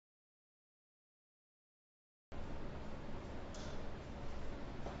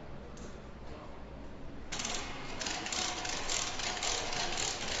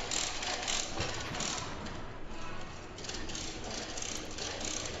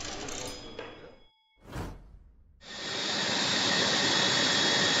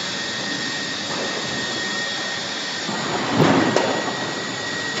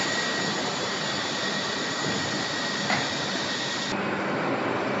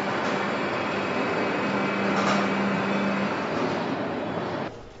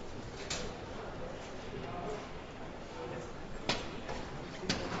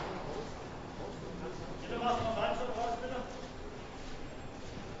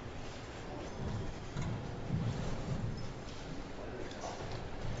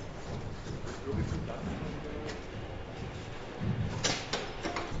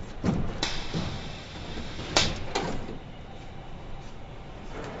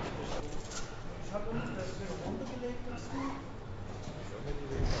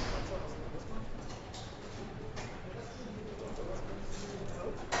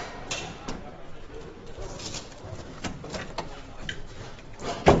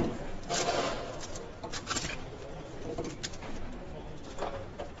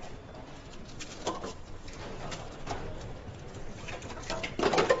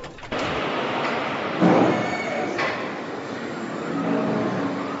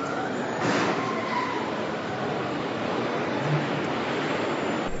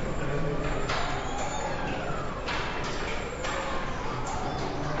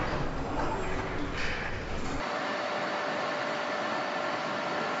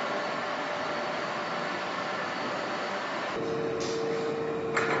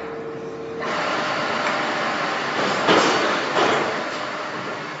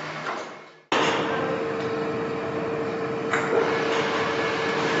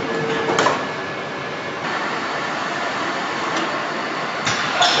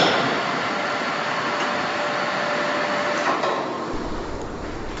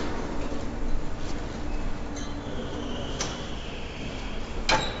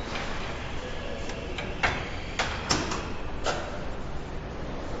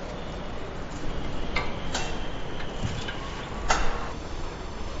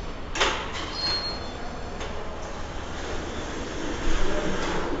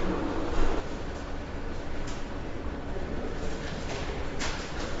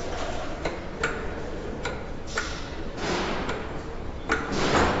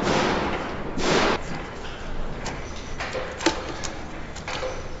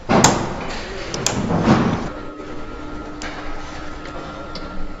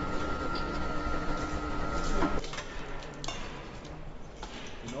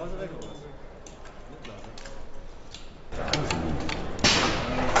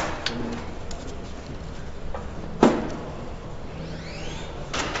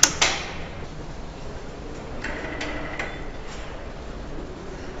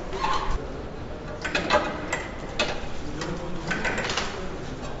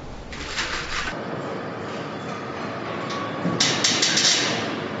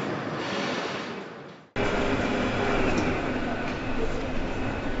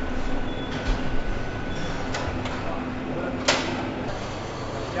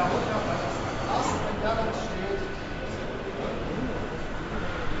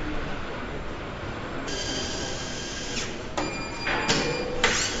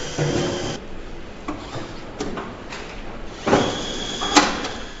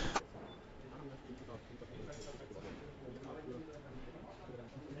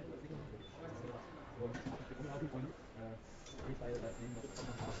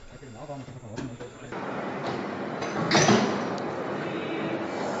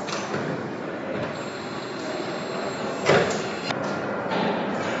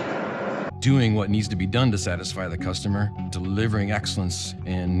Doing what needs to be done to satisfy the customer, delivering excellence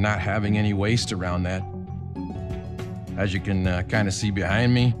and not having any waste around that. As you can kind of see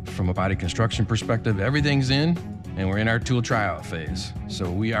behind me, from a body construction perspective, everything's in and we're in our tool tryout phase.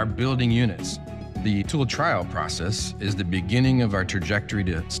 So we are building units. The tool trial process is the beginning of our trajectory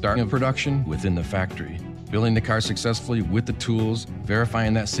to starting production within the factory. Building the car successfully with the tools,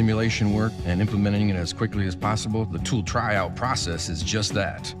 verifying that simulation work, and implementing it as quickly as possible. The tool tryout process is just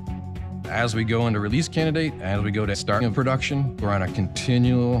that. As we go into release candidate, as we go to starting of production, we're on a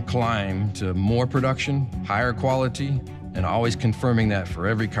continual climb to more production, higher quality, and always confirming that for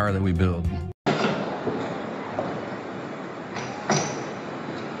every car that we build.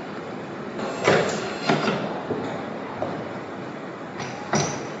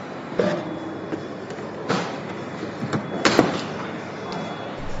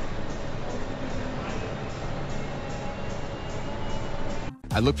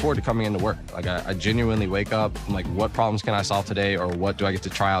 I look forward to coming into work. Like I genuinely wake up, I'm like, what problems can I solve today, or what do I get to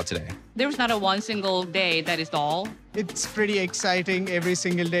try out today? There's not a one single day that is dull. It's pretty exciting every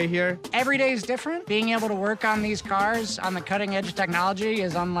single day here. Every day is different. Being able to work on these cars on the cutting edge technology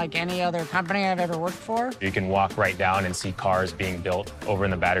is unlike any other company I've ever worked for. You can walk right down and see cars being built. Over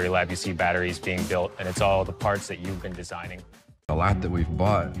in the battery lab, you see batteries being built, and it's all the parts that you've been designing. A lot that we've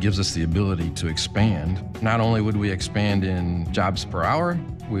bought gives us the ability to expand. Not only would we expand in jobs per hour,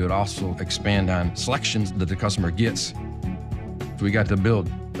 we would also expand on selections that the customer gets. We got to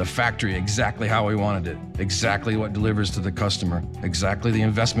build the factory exactly how we wanted it, exactly what delivers to the customer, exactly the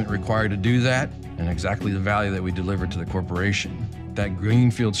investment required to do that, and exactly the value that we deliver to the corporation. That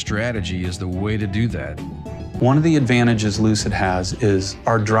greenfield strategy is the way to do that. One of the advantages Lucid has is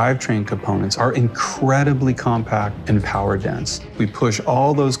our drivetrain components are incredibly compact and power dense. We push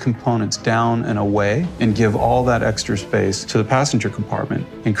all those components down and away and give all that extra space to the passenger compartment.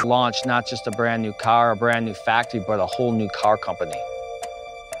 Launch not just a brand new car, a brand new factory, but a whole new car company.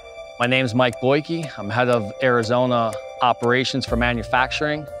 My name's Mike Boyke. I'm head of Arizona operations for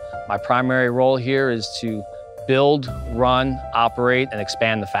manufacturing. My primary role here is to build, run, operate, and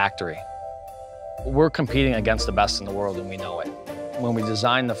expand the factory. We're competing against the best in the world, and we know it. When we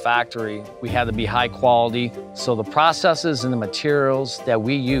designed the factory, we had to be high quality, so the processes and the materials that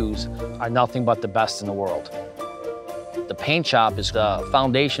we use are nothing but the best in the world. The paint shop is the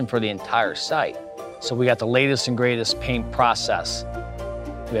foundation for the entire site. So we got the latest and greatest paint process.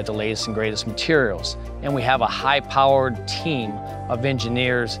 We have the latest and greatest materials, and we have a high-powered team of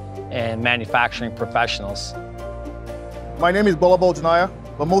engineers and manufacturing professionals. My name is Bobo Janaya,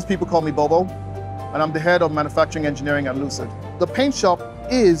 but most people call me Bobo, and I'm the head of manufacturing engineering at Lucid. The paint shop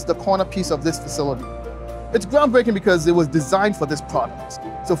is the corner piece of this facility. It's groundbreaking because it was designed for this product.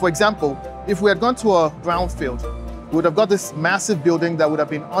 So for example, if we had gone to a brownfield, we would have got this massive building that would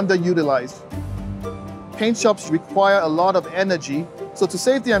have been underutilized. Paint shops require a lot of energy, so to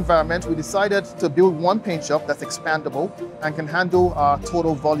save the environment, we decided to build one paint shop that's expandable and can handle our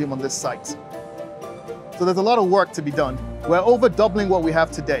total volume on this site. So there's a lot of work to be done. We're over doubling what we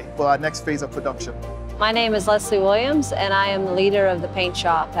have today for our next phase of production. My name is Leslie Williams, and I am the leader of the paint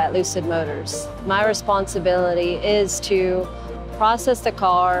shop at Lucid Motors. My responsibility is to process the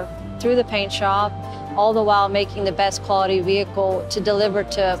car through the paint shop, all the while making the best quality vehicle to deliver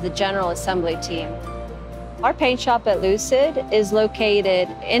to the general assembly team. Our paint shop at Lucid is located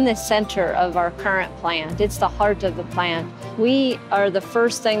in the center of our current plant. It's the heart of the plant. We are the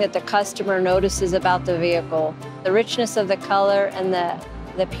first thing that the customer notices about the vehicle, the richness of the color and the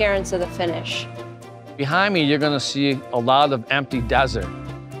appearance of the finish. Behind me, you're gonna see a lot of empty desert,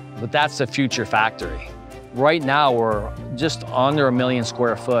 but that's the future factory. Right now, we're just under 1 million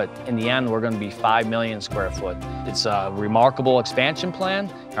square foot. In the end, we're gonna be 5 million square foot. It's a remarkable expansion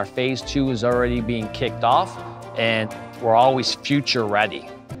plan. Our phase 2 is already being kicked off, and we're always future ready.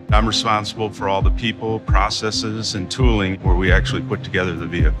 I'm responsible for all the people, processes, and tooling where we actually put together the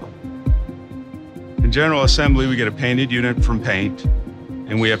vehicle. In general assembly, we get a painted unit from paint,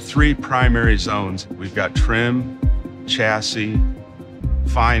 and we have 3 primary zones. We've got trim, chassis,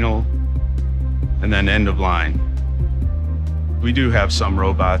 final, and then end of line. We do have some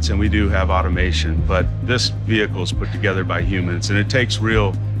robots and we do have automation, but this vehicle is put together by humans, and it takes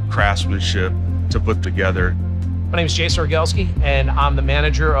real craftsmanship to put together. My name is Jay Sorgelski, and I'm the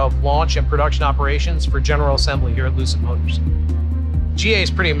manager of launch and production operations for General Assembly here at Lucid Motors. GA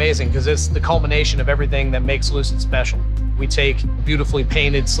is pretty amazing because it's the culmination of everything that makes Lucid special. We take beautifully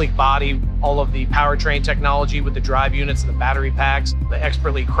painted, sleek body, all of the powertrain technology with the drive units and the battery packs, the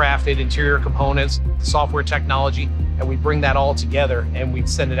expertly crafted interior components, the software technology, and we bring that all together and we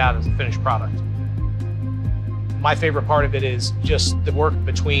send it out as a finished product. My favorite part of it is just the work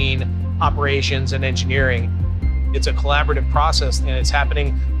between operations and engineering. It's a collaborative process, and it's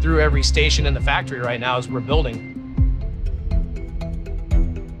happening through every station in the factory right now as we're building.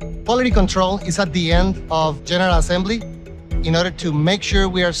 Quality control is at the end of General Assembly in order to make sure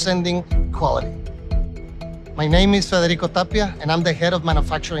we are sending quality. My name is Federico Tapia, and I'm the head of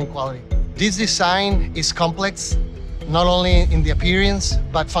manufacturing quality. This design is complex, not only in the appearance,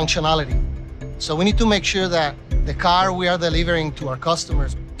 but functionality. So we need to make sure that the car we are delivering to our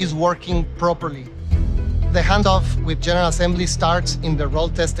customers is working properly. The handoff with General Assembly starts in the roll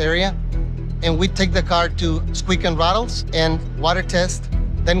test area, and we take the car to squeak and rattles and water test,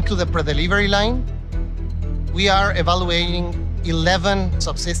 then to the pre-delivery line. We are evaluating 11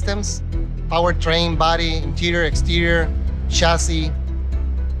 subsystems: powertrain, body, interior, exterior, chassis.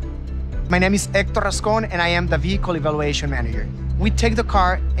 My name is Hector Rascon, and I am the vehicle evaluation manager. We take the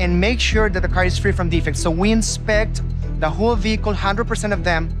car and make sure that the car is free from defects. So we inspect the whole vehicle, 100% of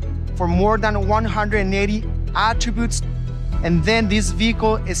them, for more than 180 attributes, and then this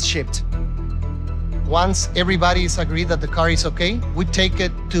vehicle is shipped. Once everybody is agreed that the car is okay, we take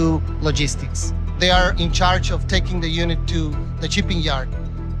it to logistics. They are in charge of taking the unit to the shipping yard.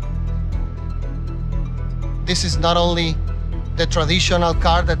 This is not only the traditional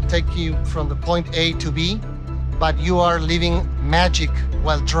car that takes you from the point A to B, but you are living magic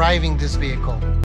while driving this vehicle.